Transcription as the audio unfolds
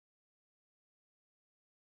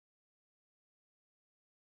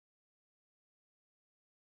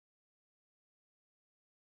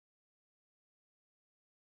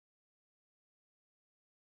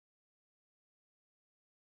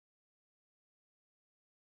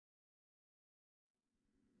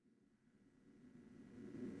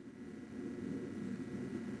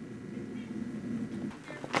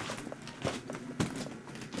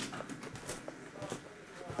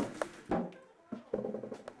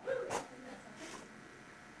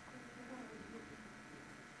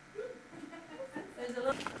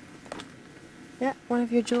Yeah, one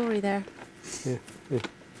of your jewelry there. Yeah, yeah.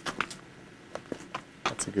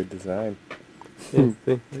 That's a good design. Yeah,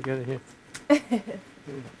 see, I got it here.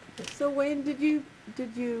 So Wayne, did you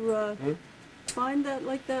find that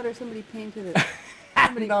like that, or somebody painted it?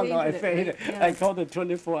 Somebody No, I painted painted it. it. Right? Yeah. I called it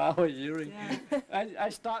 24-hour earring. Yeah. I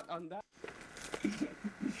start on that.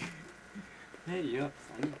 Hey, you're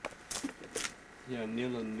funny. You're a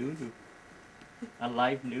little noodle. A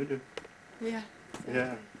live noodle. Yeah.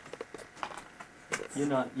 Yeah. You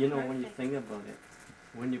know when you think about it,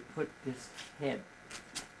 when you put this head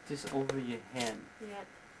just over your head,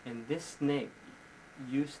 and this snake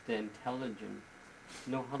use the intelligence,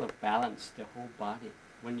 know how to balance the whole body.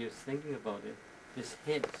 When you're thinking about it, this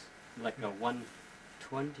head's like a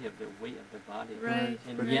 1/20 of the weight of the body. Right.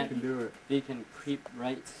 And But yet you can do it. they can creep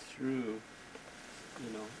right through,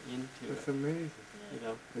 into That's it. amazing.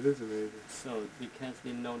 It is amazing. So because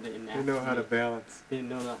they know the anatomy. They know how to balance. They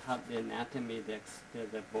know how the anatomy, the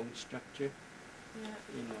bone structure. Yeah.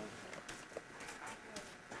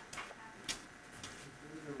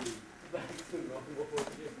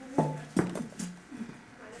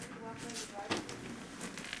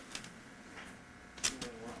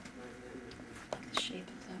 The shape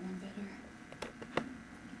of that one better.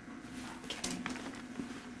 Okay.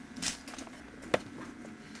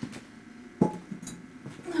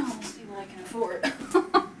 Now we'll see what I can afford.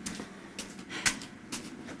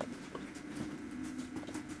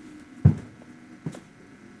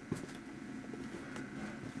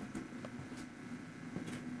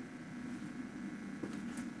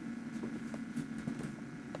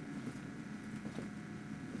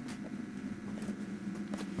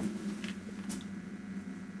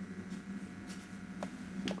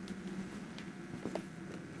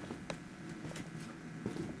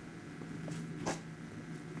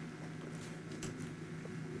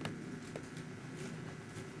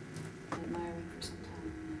 Admiring for some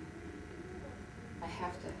time. I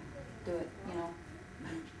have to do it,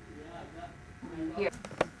 I'm here.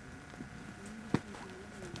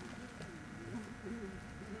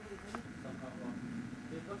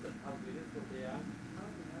 Look at how beautiful they are.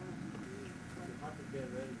 You have to get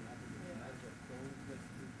ready.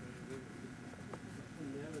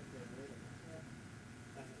 Never get ready.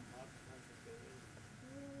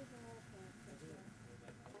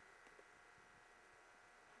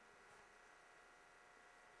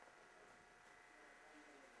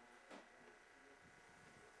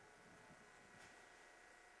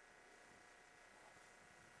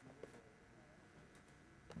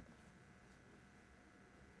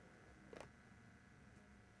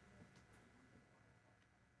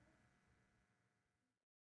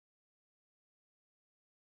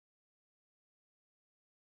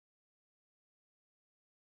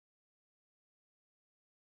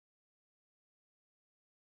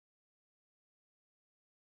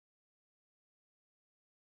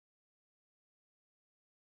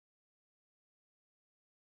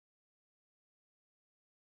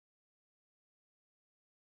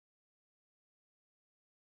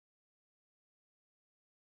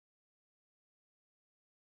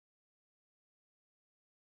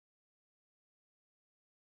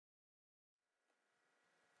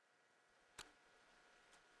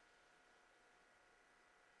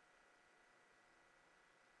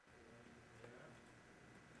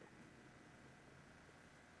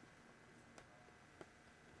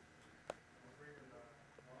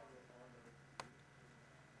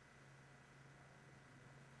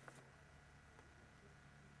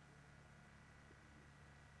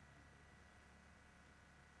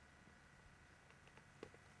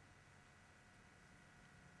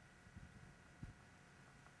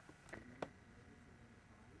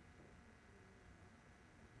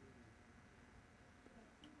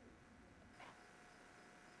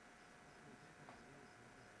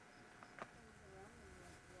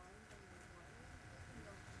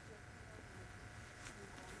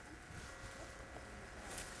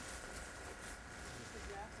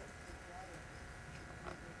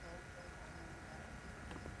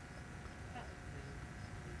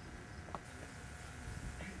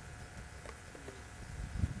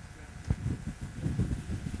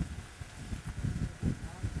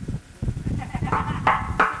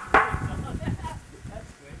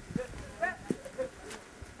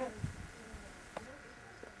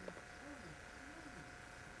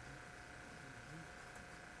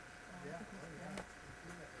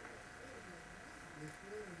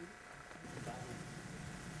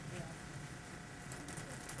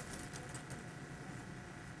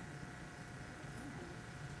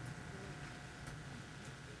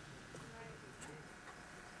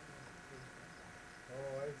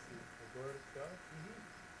 Oh, I see. The bird itself?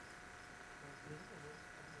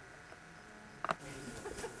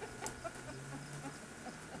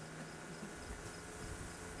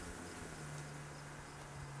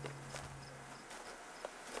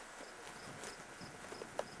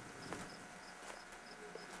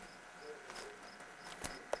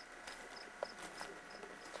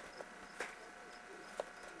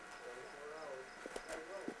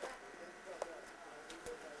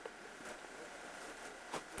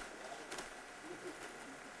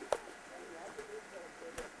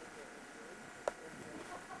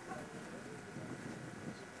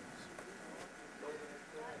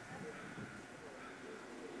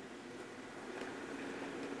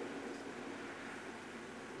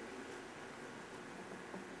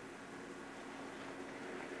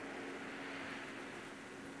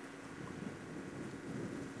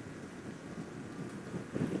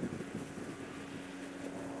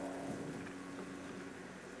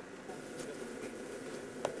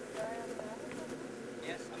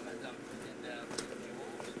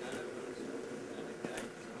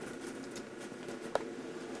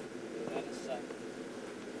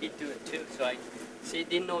 he do it too. So I see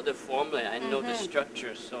they know the formula, I know the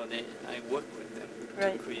structure, so I work with them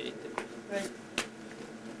to create it. Right.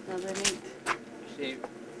 No, they're neat. See,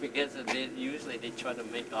 because usually they try to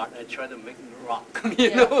make art, I try to make rock,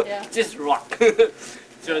 you know, just rock.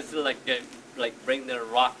 So it's like bring the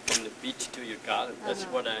rock from the beach to your garden. That's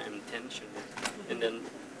what our intention is.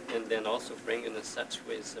 And then also bring in such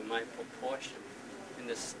way so my proportion and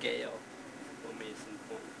the scale for me is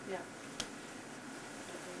important. Yeah.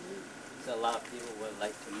 So a lot of people would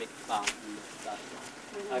like to make fountains and stuff.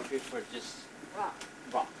 I prefer just rock.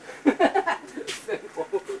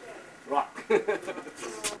 Rock.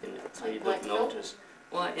 So you don't notice.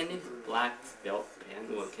 Well, any black felt pen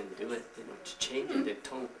can do it, you know, to change the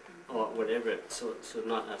tone or whatever, so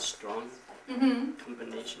not a strong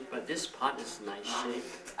combination. But this pot is nice shape.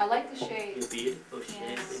 I like the shade. Beautiful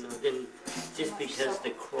shape, you know. Then just because so.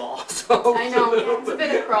 The crawls. I know, it's a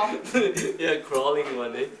bit of crawl. Yeah, crawling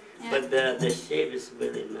one, eh? Yeah. But the shape is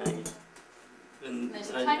really nice. And there's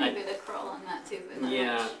a tiny bit of curl on that too, but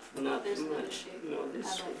not there's not much. a shape. No,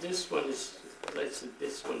 this one is, let's say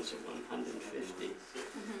this one's 150,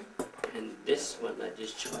 and this one I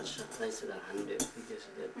just charged less than 100 because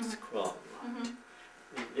that's crawl a lot.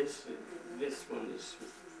 And this one is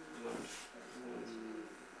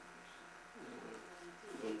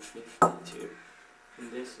 150 too,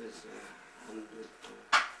 and this is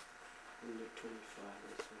 125.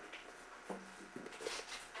 This one.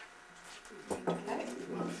 Okay.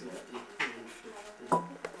 150, 150.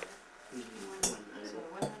 So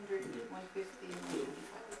 100, 150,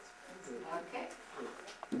 125. Okay.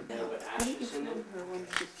 Yeah, with ashes in it.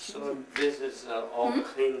 So this is all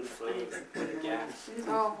clean flame for the gas. Oh,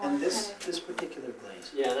 well, And this particular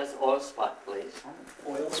glaze? Yeah, that's oil spot glaze.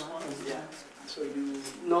 Oil spot? Yeah. So you...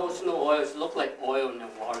 No, it's no oil. It looks like oil in the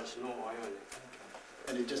water. There's no oil in it.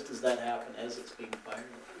 And it just, does that happen as it's being fired?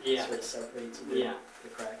 Yeah. It sort of separates a bit, the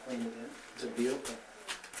crackling a bit? It's beautiful.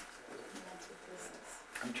 That's what this is.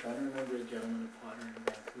 I'm trying to remember a gentleman, a potter in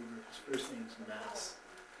Vancouver. His first name's Mass.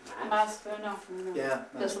 No. Yeah.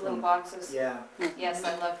 Those little boxes. Yeah. Yes,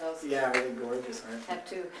 I love those. Yeah, are they gorgeous, aren't they? Have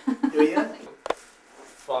two. Do you?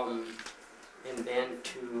 From, and then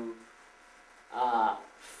to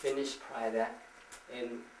finish product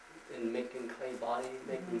in making clay body,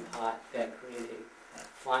 making pot, decorating,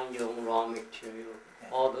 find your own raw material.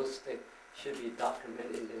 All those things should be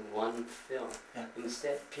documented in one film.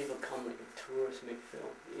 Instead, people come like a tourist, make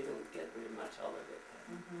film. You don't get very much out of it.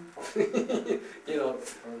 You know,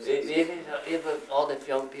 if all the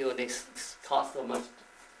film people, they cost so much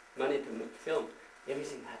money to make film,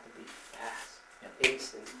 everything had to be fast,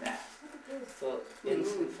 instant fast. So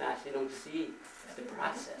instant fast, you don't see the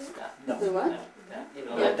process. No. The what? You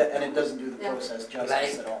know, And it doesn't do the process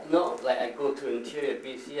justice at all. No, like I go to interior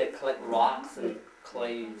BC, I collect rocks and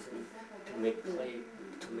clays and to make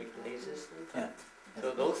glazes.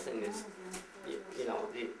 So those things, you know,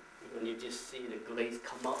 when you just see the glaze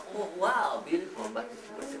come up, oh wow, beautiful, but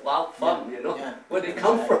wow, fun, you know, where they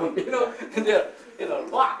come from, you know, they're, you know,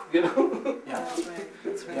 rock, you know. That's right.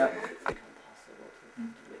 It's impossible to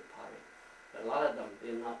make pottery. But a lot of them,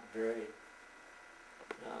 they're not very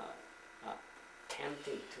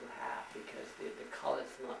tempting to have because the color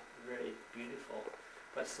is not very beautiful,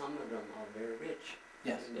 but some of them are very rich.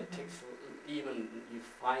 Yes. And it takes, even you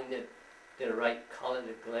find it the right color,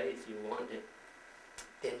 the glaze you want it,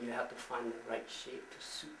 then you have to find the right shape to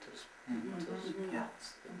suit those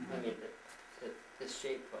pots. I mean, the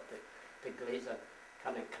shape of the glaze are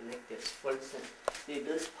kind of connected. For instance,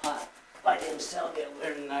 this pot by themselves, they're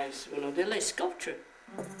very nice. You know, they're like sculpture,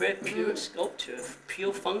 very pure sculpture,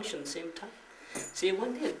 pure function, same time. See,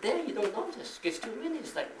 when they're there, you don't notice. Because too many,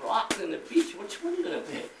 it's like rocks on the beach. Which one are you going to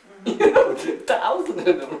pick? You know, 1,000 of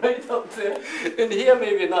them right up there. And here,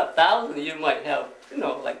 maybe not 1,000. You might have, you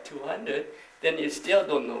know, like 200. Then you still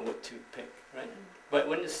don't know what to pick, right? But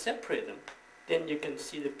when you separate them, then you can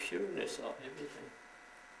see the pureness of everything.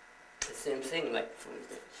 The same thing, like for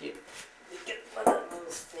instance, here, you get one of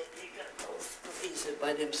those things, you got those glazes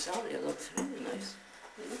by themselves. It looks really nice.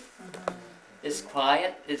 You know? It's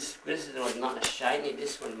quiet. This is not a shiny.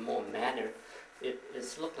 This one more matter.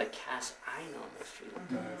 It's look like cast iron almost. You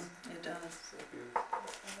know? It does.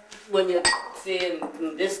 When you see in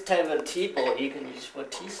this type of tea bowl, you can use for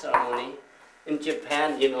tea ceremony. In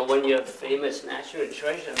Japan, you know, when you're famous national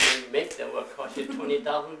treasure, when you make them, it will cost you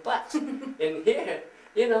 20,000 bucks. In here,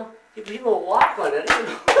 you know, if people walk on it, you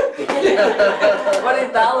know,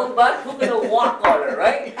 20,000 bucks, who's gonna walk on it,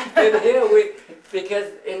 right? And here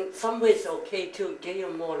because in some ways it's okay to get a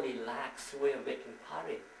more relaxed way of making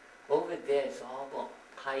pottery. Over there, it's all about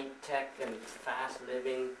high tech and fast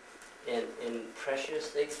living and precious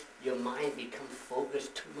things, your mind becomes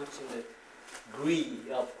focused too much in the greed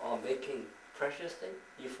of making precious things,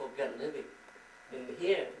 you forget living. And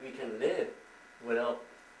here we can live without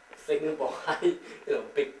thinking about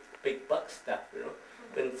big buck stuff,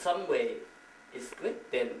 But in some way it's good,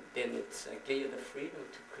 then it's give you the freedom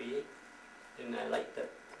to create. And I like that.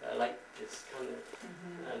 I like this kind of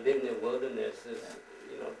living in the wilderness. Is,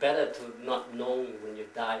 better to not know when you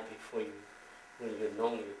die before when you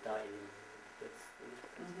know you die.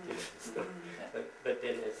 But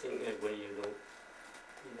then I think when you don't,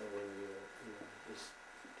 when you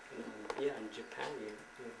in Japan, you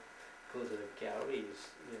go to the galleries,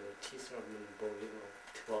 tea ceremony bowling of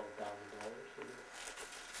 $12,000.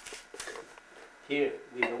 Here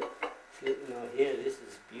we don't. Here this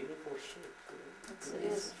is beautiful shape. This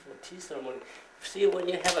is for tea ceremony. See, when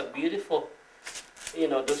you have a beautiful,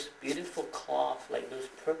 those beautiful cloth, like those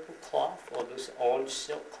purple cloth or those orange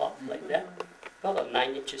silk cloth like that, about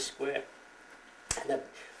 9 inches square, and then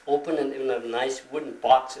open it in a nice wooden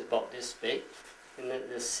box about this big, and then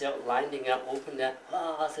the silk lining up, open that.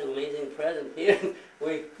 Oh, that's an amazing present. Here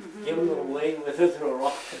we give them away with it to a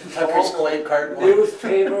rock. Tucker's clay cardboard.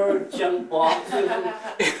 Newspaper, junk box.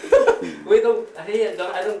 We don't.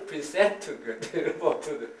 I don't present too good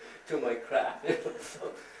to my craft.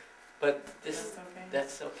 So, but this,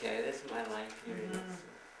 that's okay. That's my life here.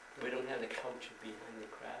 We don't have the culture behind the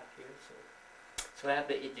craft here, so I have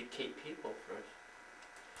to educate people first.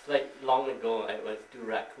 Like long ago, I was do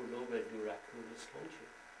raku, nobody do raku in this country.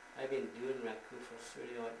 I've been doing raku for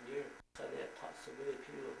 30-odd years. So there are lots of many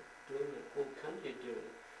people doing it, the whole country doing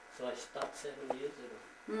it. So I stopped 7 years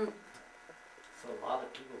ago. So a lot of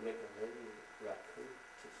people make a living with raku,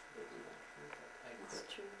 just making raku. That's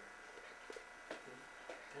true.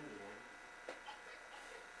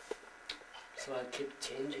 So I keep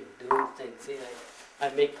changing, doing things. See, I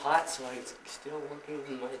make pots, so I'm still working with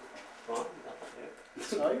my bronze up there. I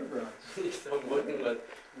saw your bronze. So I'm working with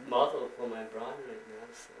model for my bronze right now,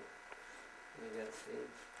 so I got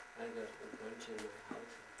things. I got a bunch in my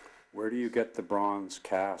house. Where do you get the bronze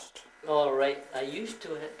cast? All right, I used to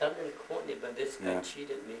have done it in Courtney, but this guy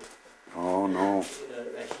cheated me. Oh no.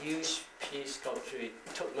 A huge piece sculpture, he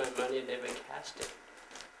took my money and never cast it.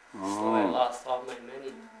 Oh. So I lost all my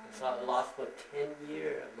money. So I lost for 10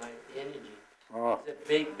 years of my energy. Oh. It's a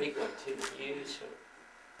big, big one too, huge.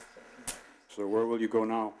 So where will you go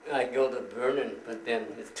now? I go to Vernon, but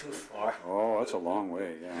then it's too far. Oh, that's a long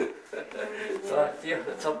way, yeah. So I feel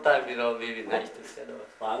sometimes, maybe nice to set up a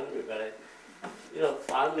family, but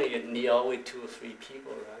family, you need always 2 or 3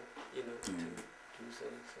 people, right? To do something.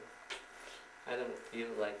 So I don't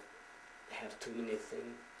feel like I have too many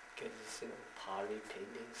things, because it's, pottery,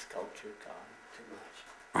 painting, sculpture, God, too much.